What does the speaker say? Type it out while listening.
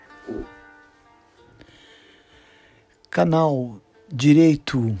Canal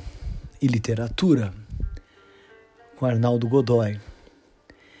Direito e Literatura, com Arnaldo Godoy.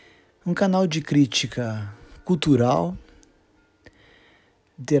 Um canal de crítica cultural,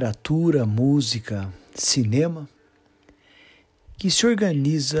 literatura, música, cinema, que se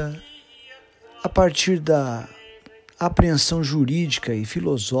organiza a partir da apreensão jurídica e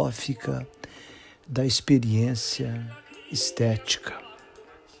filosófica da experiência estética.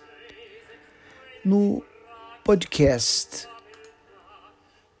 No podcast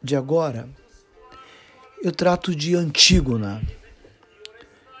de agora, eu trato de Antígona,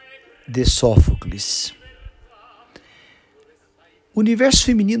 de Sófocles. O universo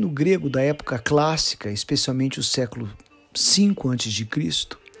feminino grego da época clássica, especialmente o século V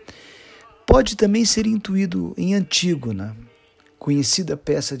a.C., pode também ser intuído em Antígona, conhecida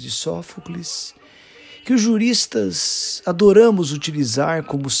peça de Sófocles, que os juristas adoramos utilizar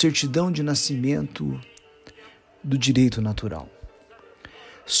como certidão de nascimento do direito natural.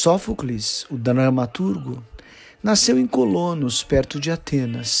 Sófocles, o dramaturgo, nasceu em Colonos, perto de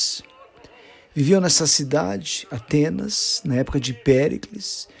Atenas. Viveu nessa cidade, Atenas, na época de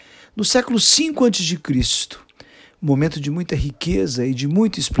Péricles, no século V a.C., momento de muita riqueza e de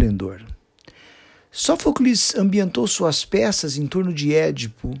muito esplendor. Sófocles ambientou suas peças em torno de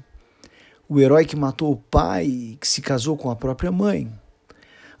Édipo, o herói que matou o pai e que se casou com a própria mãe.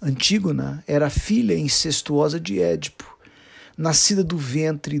 Antígona era filha incestuosa de Édipo, nascida do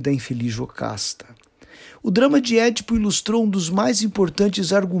ventre da infeliz Jocasta. O drama de Édipo ilustrou um dos mais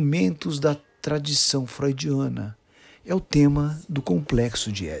importantes argumentos da tradição freudiana. É o tema do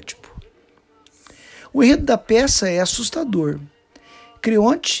complexo de Édipo. O enredo da peça é assustador.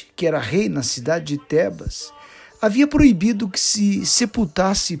 Creonte, que era rei na cidade de Tebas, havia proibido que se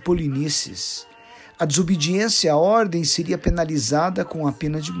sepultasse Polinices. A desobediência à ordem seria penalizada com a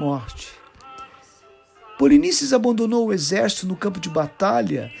pena de morte. Polinices abandonou o exército no campo de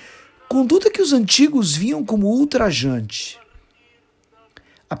batalha, conduta que os antigos viam como ultrajante.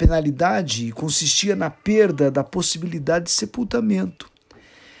 A penalidade consistia na perda da possibilidade de sepultamento.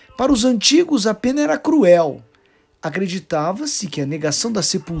 Para os antigos, a pena era cruel. Acreditava-se que a negação da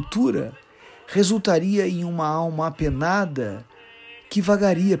sepultura resultaria em uma alma apenada que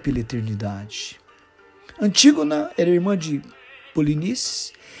vagaria pela eternidade. Antígona era irmã de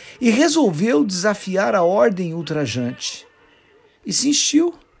Polinices e resolveu desafiar a ordem ultrajante.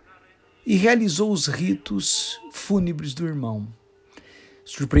 Insistiu e realizou os ritos fúnebres do irmão.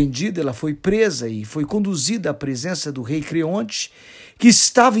 Surpreendida, ela foi presa e foi conduzida à presença do rei Creonte, que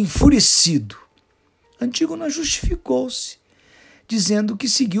estava enfurecido. Antígona justificou-se, dizendo que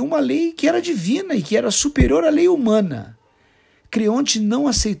seguiu uma lei que era divina e que era superior à lei humana. Creonte não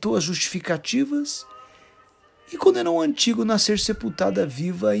aceitou as justificativas e condenou Antígona a ser sepultada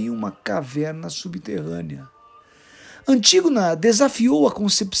viva em uma caverna subterrânea. Antígona desafiou a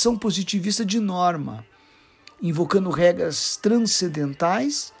concepção positivista de Norma, invocando regras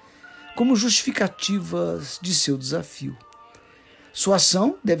transcendentais como justificativas de seu desafio. Sua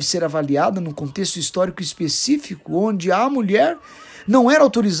ação deve ser avaliada num contexto histórico específico, onde à mulher não era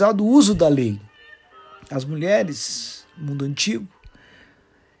autorizado o uso da lei. As mulheres, no mundo antigo,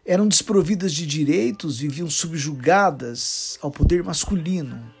 eram desprovidas de direitos, viviam subjugadas ao poder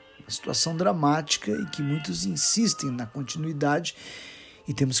masculino. Uma situação dramática e que muitos insistem na continuidade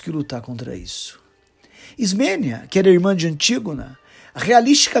e temos que lutar contra isso. Ismênia, que era irmã de Antígona,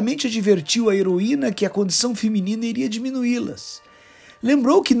 realisticamente advertiu a heroína que a condição feminina iria diminuí-las.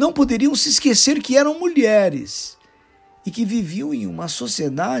 Lembrou que não poderiam se esquecer que eram mulheres e que viviam em uma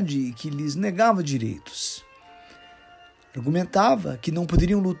sociedade que lhes negava direitos. Argumentava que não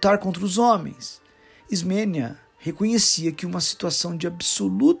poderiam lutar contra os homens. Ismênia reconhecia que uma situação de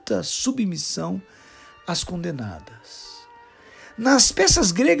absoluta submissão às condenadas. Nas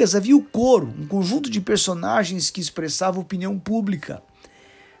peças gregas havia o coro, um conjunto de personagens que expressava opinião pública.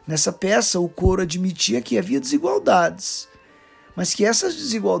 Nessa peça, o coro admitia que havia desigualdades, mas que essas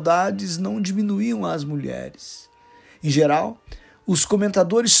desigualdades não diminuíam as mulheres. Em geral, os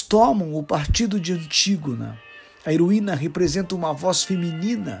comentadores tomam o partido de Antígona. A heroína representa uma voz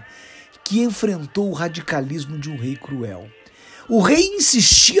feminina que enfrentou o radicalismo de um rei cruel. O rei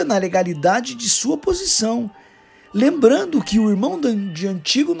insistia na legalidade de sua posição, lembrando que o irmão de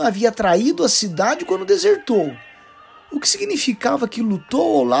Antígona havia traído a cidade quando desertou, o que significava que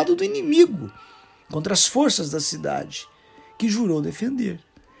lutou ao lado do inimigo, contra as forças da cidade, que jurou defender.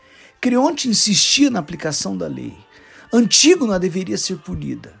 Creonte insistia na aplicação da lei. Antígona deveria ser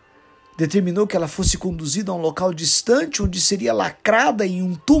punida. Determinou que ela fosse conduzida a um local distante, onde seria lacrada em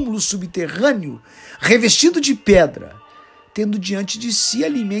um túmulo subterrâneo, revestido de pedra, tendo diante de si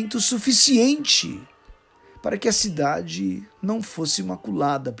alimento suficiente para que a cidade não fosse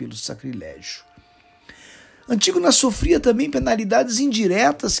maculada pelo sacrilégio. Antígona sofria também penalidades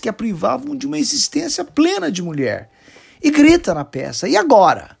indiretas que a privavam de uma existência plena de mulher. E grita na peça: e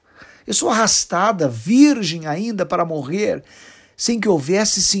agora? Eu sou arrastada, virgem ainda, para morrer, sem que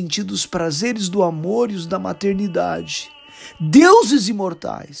houvesse sentido os prazeres do amor e os da maternidade. Deuses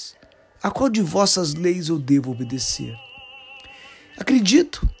imortais, a qual de vossas leis eu devo obedecer?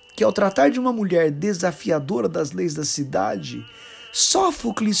 Acredito que, ao tratar de uma mulher desafiadora das leis da cidade,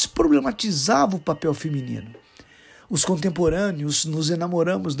 Sófocles problematizava o papel feminino. Os contemporâneos nos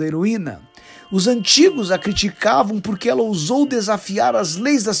enamoramos da heroína. Os antigos a criticavam porque ela ousou desafiar as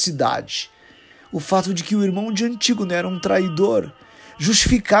leis da cidade. O fato de que o irmão de Antígona era um traidor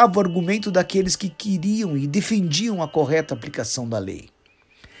justificava o argumento daqueles que queriam e defendiam a correta aplicação da lei.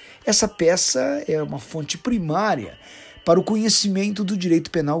 Essa peça é uma fonte primária para o conhecimento do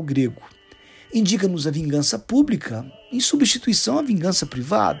direito penal grego. Indica-nos a vingança pública em substituição à vingança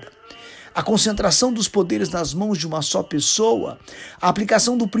privada, a concentração dos poderes nas mãos de uma só pessoa, a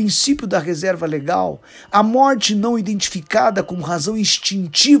aplicação do princípio da reserva legal, a morte não identificada como razão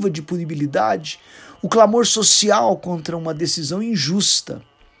instintiva de punibilidade, o clamor social contra uma decisão injusta.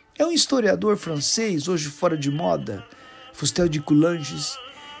 É um historiador francês, hoje fora de moda, Fustel de Coulanges,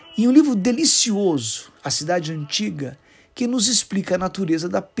 em um livro delicioso, A Cidade Antiga, que nos explica a natureza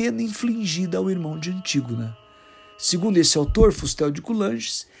da pena infligida ao irmão de Antígona. Segundo esse autor, Fustel de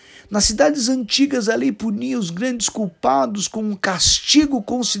Coulanges, nas cidades antigas a lei punia os grandes culpados com um castigo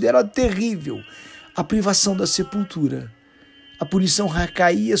considerado terrível, a privação da sepultura. A punição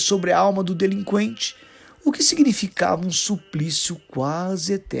recaía sobre a alma do delinquente, o que significava um suplício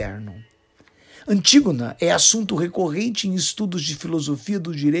quase eterno. Antígona é assunto recorrente em estudos de filosofia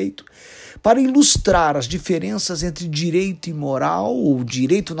do direito para ilustrar as diferenças entre direito imoral, ou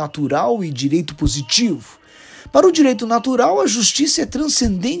direito natural, e direito positivo. Para o direito natural, a justiça é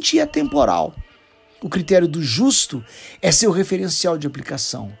transcendente e atemporal. O critério do justo é seu referencial de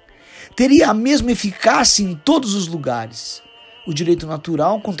aplicação. Teria a mesma eficácia em todos os lugares. O direito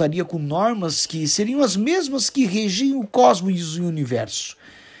natural contaria com normas que seriam as mesmas que regiam o cosmos e o universo.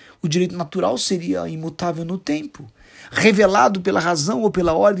 O direito natural seria imutável no tempo, revelado pela razão ou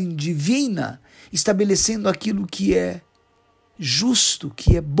pela ordem divina, estabelecendo aquilo que é justo,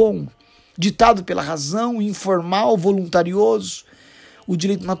 que é bom, ditado pela razão, informal, voluntarioso. O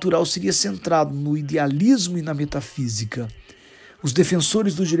direito natural seria centrado no idealismo e na metafísica. Os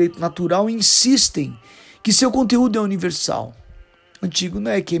defensores do direito natural insistem que seu conteúdo é universal.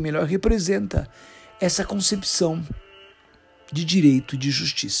 Antígona é quem melhor representa essa concepção de direito e de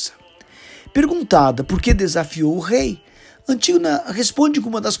justiça. Perguntada por que desafiou o rei, Antígona responde com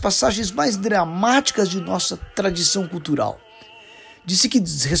uma das passagens mais dramáticas de nossa tradição cultural. Disse que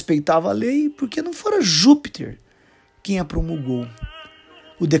desrespeitava a lei porque não fora Júpiter quem a promulgou.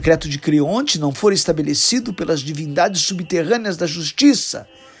 O decreto de Creonte não fora estabelecido pelas divindades subterrâneas da justiça.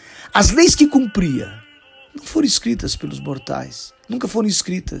 As leis que cumpria não foram escritas pelos mortais, nunca foram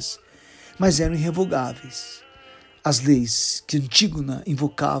escritas, mas eram irrevogáveis. As leis que Antígona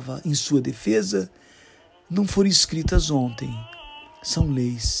invocava em sua defesa não foram escritas ontem, são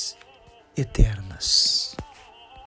leis eternas.